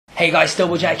Hey guys,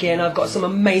 Jack here, and I've got some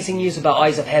amazing news about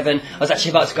Eyes of Heaven. I was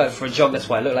actually about to go for a jog, that's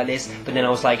why I look like this, but then I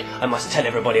was like, I must tell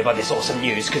everybody about this awesome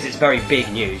news, because it's very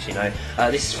big news, you know.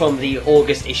 This is from the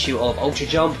August issue of Ultra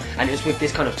Jump, and it was with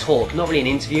this kind of talk, not really an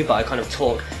interview, but a kind of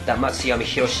talk that Matsuyama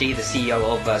Hiroshi, the CEO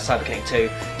of CyberConnect 2,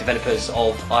 developers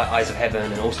of Eyes of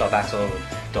Heaven and All-Star Battle,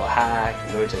 Hack,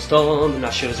 Naruto Storm, and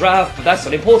Ashura's Wrath, but that's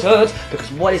not important,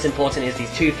 because what is important is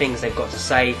these two things they've got to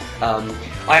say.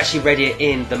 I actually read it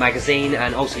in the magazine,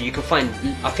 and also you can find,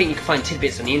 I think you can find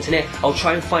tidbits on the internet. I'll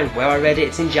try and find where I read it.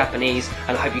 It's in Japanese,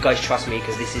 and I hope you guys trust me,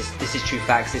 because this is true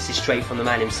facts. This is straight from the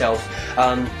man himself.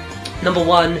 Number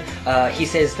one, he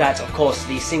says that of course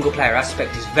the single player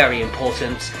aspect is very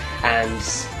important, and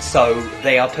so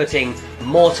they are putting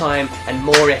more time and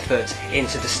more effort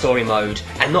into the story mode.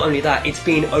 And not only that, it's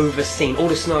being overseen. All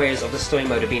the scenarios of the story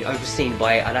mode are being overseen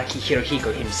by Araki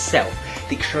Hirohiko himself.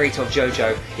 The creator of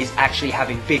JoJo is actually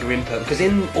having bigger input, because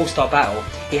in All-Star Battle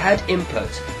he had input,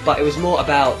 but it was more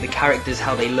about the characters,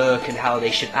 how they look and how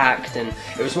they should act, and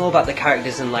it was more about the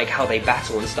characters and like how they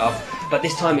battle and stuff. But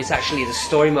this time it's actually the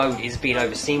story mode is being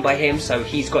overseen by him, so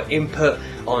he's got input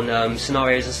on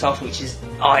scenarios and stuff, which is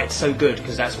it's so good,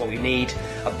 because that's what we need,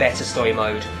 a better story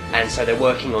mode, and so they're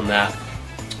working on that.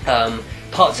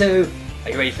 Part 2, are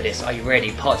you ready for this? Are you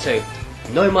ready? Part 2,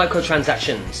 no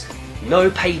microtransactions,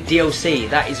 no paid DLC.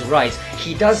 That is right.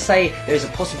 He does say there is a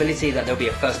possibility that there'll be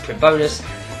a first print bonus,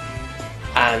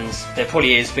 and there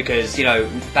probably is, because, you know,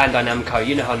 Bandai Namco,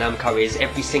 you know how Namco is,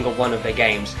 every single one of their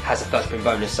games has a first print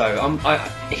bonus, so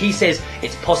he says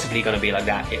it's possibly going to be like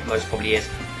that. It most probably is,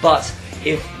 but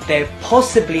if there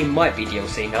possibly might be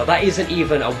DLC, now that isn't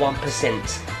even a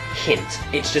 1% hint,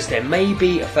 it's just there may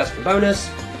be a first print bonus,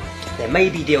 there may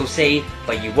be DLC,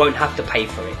 but you won't have to pay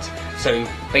for it. So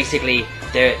basically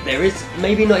there is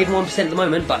maybe not even 1% at the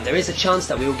moment, but there is a chance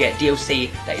that we will get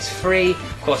DLC that is free.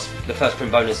 Of course the first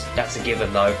print bonus, that's a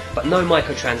given though, but no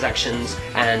microtransactions,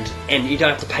 and you don't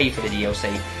have to pay for the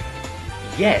DLC.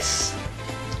 Yes,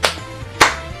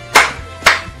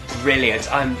 brilliant.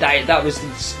 That was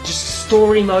just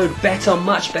story mode, better,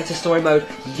 much better story mode.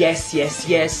 Yes, yes,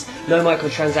 yes. No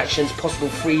microtransactions, possible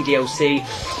free DLC.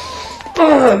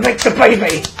 Make the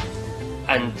baby.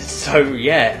 And so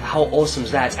yeah, how awesome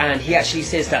is that? And he actually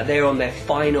says that they're on their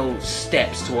final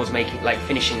steps towards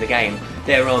finishing the game.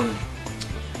 They're on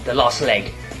the last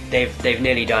leg. They've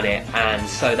nearly done it, and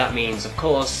so that means of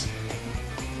course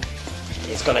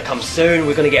it's gonna come soon.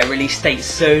 We're gonna get a release date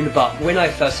soon. But when I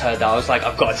first heard that, I was like,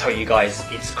 I've got to tell you guys,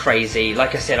 it's crazy.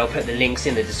 Like I said, I'll put the links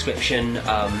in the description.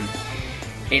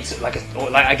 It's like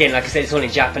I said, it's all in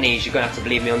Japanese. You're gonna have to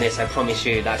believe me on this. I promise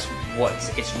you. That's what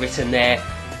it's written there.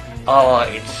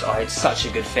 It's such a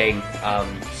good thing,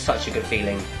 such a good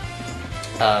feeling.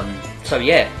 So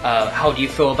yeah, how do you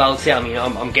feel about it? I mean,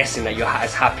 I'm guessing that you're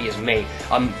as happy as me.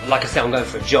 Like I said, I'm going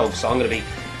for a jog, so I'm gonna be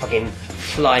fucking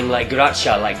flying like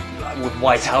Gracha, like with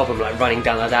White Album, like running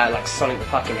down like that, like Sonic the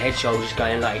fucking Hedgehog, just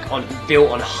going like built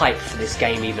on hype for this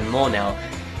game even more now.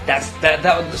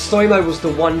 The story mode was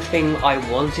the one thing I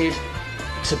wanted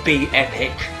to be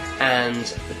epic, and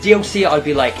the DLC I'd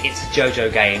be like, it's a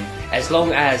JoJo game. As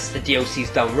long as the DLC's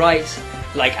done right,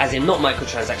 like as in not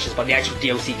microtransactions, but the actual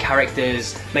DLC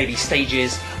characters, maybe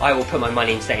stages, I will put my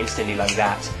money into that instantly like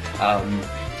that.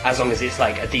 As long as it's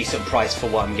like a decent price for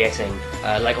what I'm getting.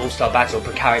 Like All-Star Battle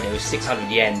per character was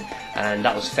 600 yen, and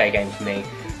that was fair game for me.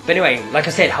 But anyway, like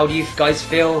I said, how do you guys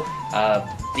feel?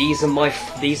 These are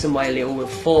my little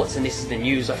thoughts, and this is the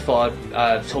news I thought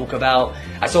I'd talk about.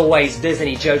 As always, if there's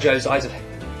any JoJo's Eyes of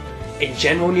in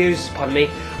general news, pardon me,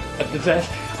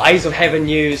 Eyes of Heaven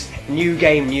news, new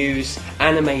game news,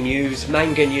 anime news,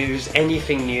 manga news,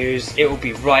 anything news, it will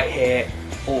be right here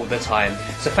all the time.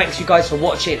 So thanks you guys for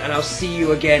watching, and I'll see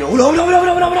you again.